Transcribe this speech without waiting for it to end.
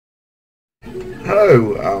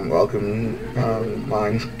Hello, welcome. My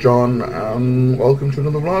name's John. Welcome to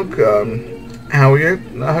another vlog. How are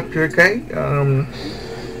you? I hope you're okay.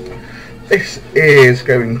 This is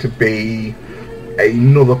going to be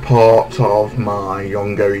another part of my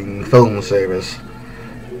ongoing film series.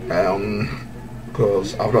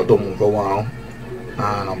 Because I've not done one for a while,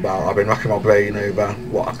 and I've been racking my brain over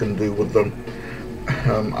what I can do with them.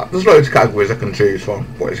 There's loads of categories I can choose from,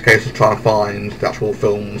 but it's a case of trying to find the actual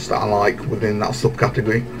films that I like within that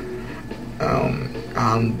subcategory.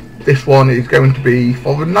 And this one is going to be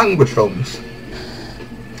foreign language films.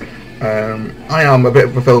 I am a bit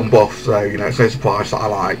of a film buff, so it's no surprise that I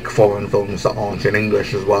like foreign films that aren't in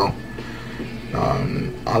English as well.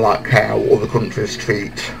 I like how other countries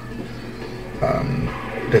treat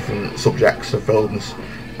different subjects of films.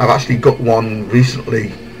 I've actually got one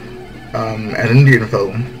recently. An Indian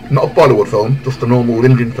film, not a Bollywood film, just a normal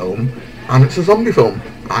Indian film, and it's a zombie film,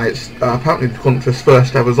 and it's apparently the country's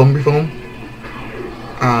first ever zombie film,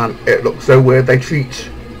 and it looks so weird. They treat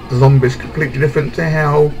the zombies completely different to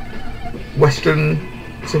how Western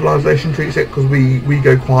civilization treats it, because we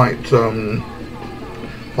go quite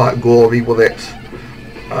gory with it,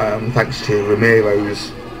 thanks to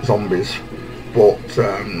Ramiro's zombies, but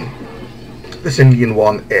this Indian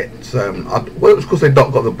one, it was because they'd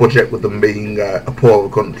not got the budget with them being a poorer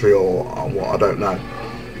country or what, I don't know,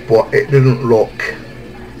 but it didn't look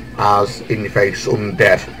as in your face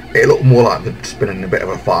undead. It looked more like they'd just been in a bit of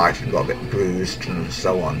a fight and got a bit bruised and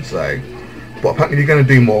so on. So, but apparently they're going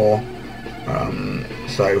to do more,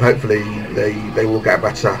 so hopefully they will get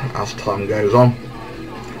better as time goes on.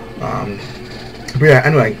 But yeah,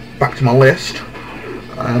 anyway, back to my list.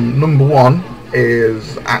 Number one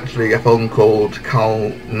is actually a film called Kal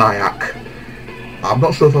Nayak. I'm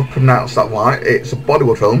not sure if I've pronounced that right. It's a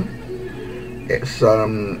Bollywood film. It's I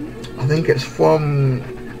think it's from,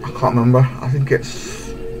 I can't remember. I think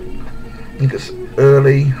it's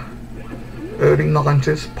early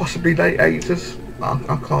 90s, possibly late 80s.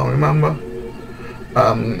 I can't remember.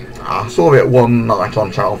 I saw it one night on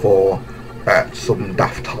Channel 4 at some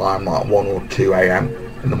daft time, like 1 or 2 a.m.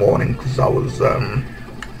 in the morning, because I was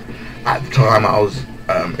at the time I was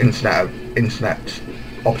internet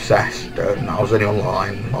obsessed, and I was only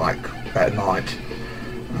online like at night,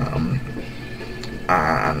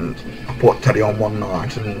 and I put telly on one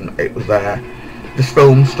night and it was there. This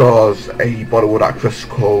film stars a Bollywood actress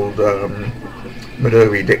called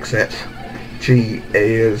Madhuri Dixit. She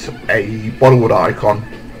is a Bollywood icon.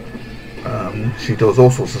 She does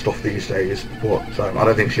all sorts of stuff these days, but I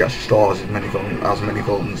don't think she actually stars in as many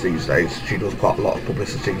films these days. She does quite a lot of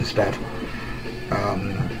publicity instead.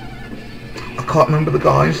 I can't remember the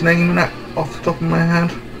guy's name off the top of my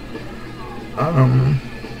head,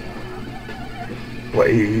 but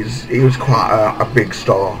he was quite a big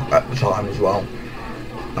star at the time as well.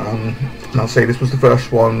 And I'll say this was the first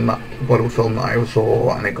Bollywood film that I ever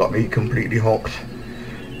saw, and it got me completely hooked.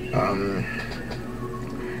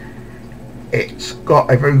 It's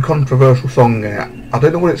got a very controversial song in it. I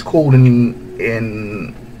don't know what it's called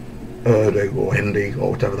in Urdu or Hindi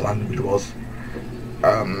or whatever the language was,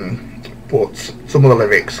 but some of the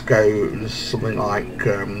lyrics go something like,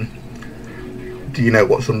 do you know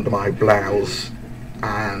what's under my blouse?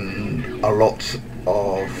 And a lot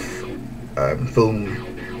of film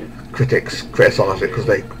critics criticised it because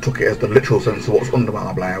they took it as the literal sense of what's under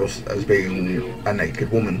my blouse as being a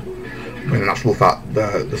naked woman, when in actual fact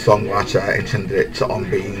the songwriter intended it on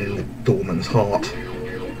being the woman's heart,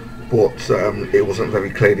 but it wasn't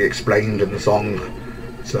very clearly explained in the song,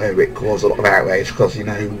 so it caused a lot of outrage, because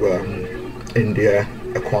India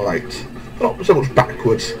are quite, not so much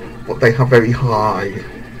backwards, but they have very high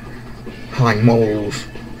morals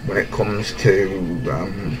when it comes to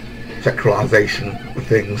sexualisation of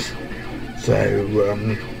things. So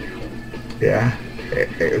yeah,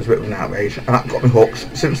 it was a bit of an outrage, and that got me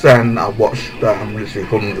hooked. Since then I've watched literally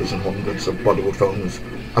hundreds and hundreds of Bollywood films.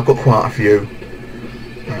 I've got quite a few.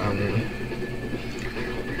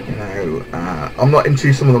 I'm not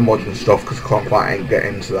into some of the modern stuff because I can't quite get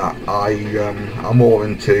into that. I'm more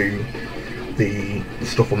into the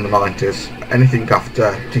stuff from the 90s. Anything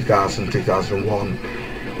after 2000, 2001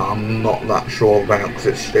 I'm not that sure about, because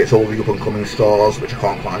it's all the up and coming stars which I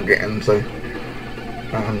can't quite get into.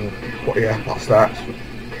 But yeah, that's that.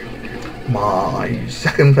 My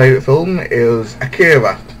second favourite film is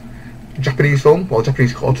Akira, Japanese film, or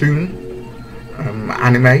Japanese cartoon,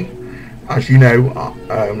 anime. As you know,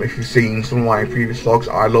 if you've seen some of my previous vlogs,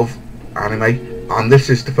 I love anime, and this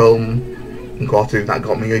is the film and cartoon that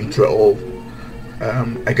got me into it all.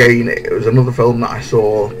 Again, it was another film that I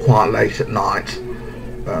saw quite late at night,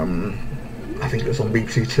 I think it was on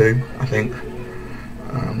BBC Two, I think.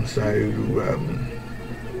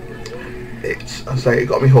 I say it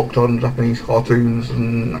got me hooked on Japanese cartoons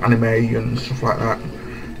and anime and stuff like that.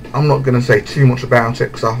 I'm not going to say too much about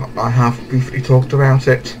it because I have briefly talked about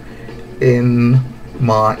it in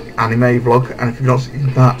my anime vlog, and if you've not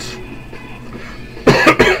seen that,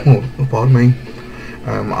 oh, pardon me,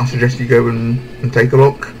 I suggest you go and take a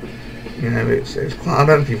look. You know, it's quite a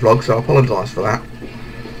lengthy vlog, so I apologise for that.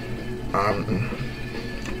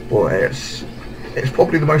 But it's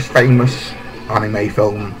probably the most famous anime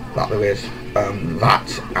film that there is.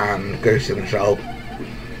 That and Ghost in the Shell.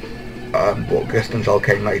 But Ghost in the Shell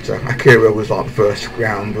came later. Akira was like the first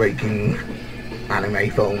groundbreaking anime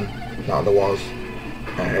film that there was.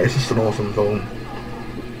 It's just an awesome film.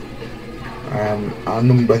 And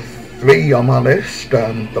number 3 on my list,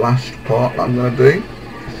 the last part that I'm going to do,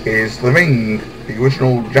 is The Ring, the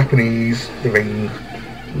original Japanese The Ring,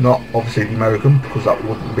 not obviously the American, because that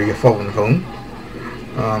wouldn't be a foreign film.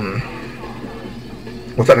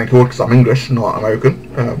 Well, technically would, because I'm English, not American,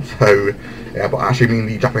 so yeah, but I actually mean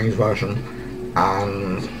the Japanese version.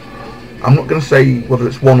 And I'm not going to say whether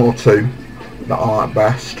it's 1 or 2 that I like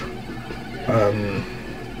best.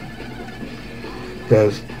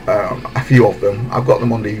 There's a few of them. I've got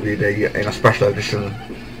them on DVD in a special edition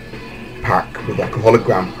pack with like a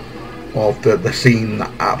hologram of the scene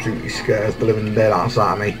that absolutely scares the living daylights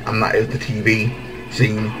out of me, and that is the TV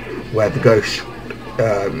scene where the ghost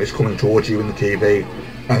is coming towards you in the TV,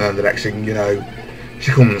 and then the next thing you know,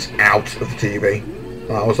 she comes out of the TV,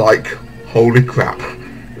 and I was like, holy crap,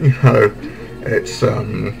 you know, it's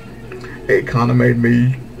it kind of made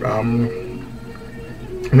me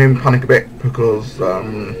panic a bit, because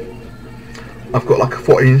I've got like a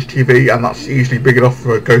 40-inch TV, and that's usually big enough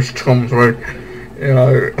for a ghost to come through, you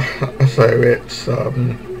know, so it's a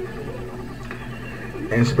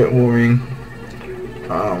bit worrying.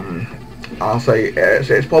 I'll say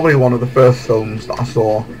it's probably one of the first films that I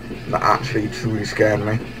saw that actually truly scared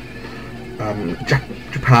me.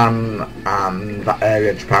 Japan and that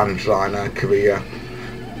area, Japan, China, Korea,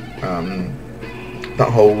 that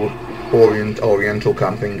whole Oriental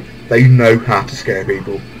kind of thing, they know how to scare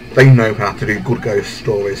people. They know how to do good ghost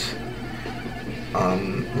stories.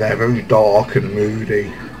 They're very dark and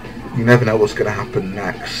moody. You never know what's going to happen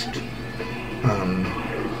next.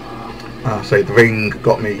 So The Ring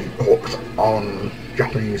got me hooked on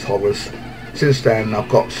Japanese horrors. Since then, I've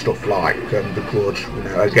got stuff like The Grudge. You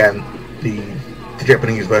know, again, the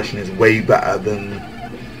Japanese version is way better than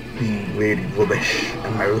the really rubbish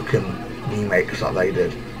American remakes that they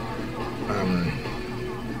did.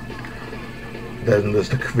 Then there's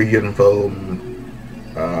the Korean film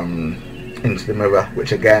Into the Mirror,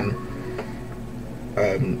 which again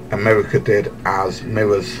America did as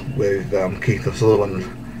Mirrors with Kiefer Sutherland,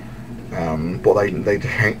 but they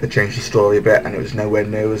changed the story a bit, and it was nowhere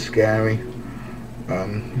near as scary.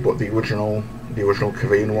 But the original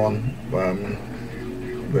Korean one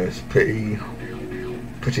was pretty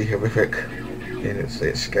horrific in its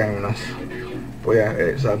scariness. But yeah,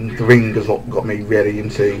 it's The Ring has what got me really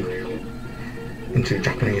into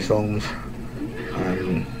Japanese films.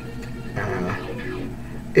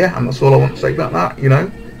 Yeah, and that's all I want to say about that. You know,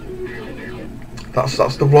 that's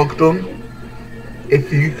the vlog done.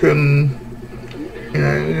 If you can, you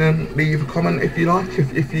know, leave a comment if you like,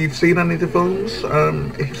 if you've seen any of the films,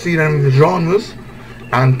 if you've seen any of the genres,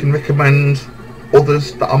 and can recommend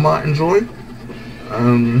others that I might enjoy.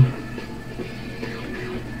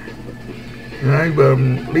 You know,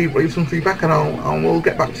 leave some feedback, and I will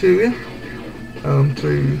get back to you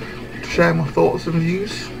to share my thoughts and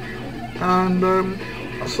views. And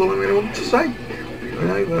that's all I really want to say.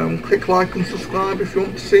 You know, click like and subscribe if you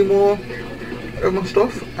want to see more of my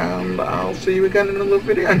stuff, and I'll see you again in another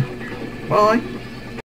video. Bye.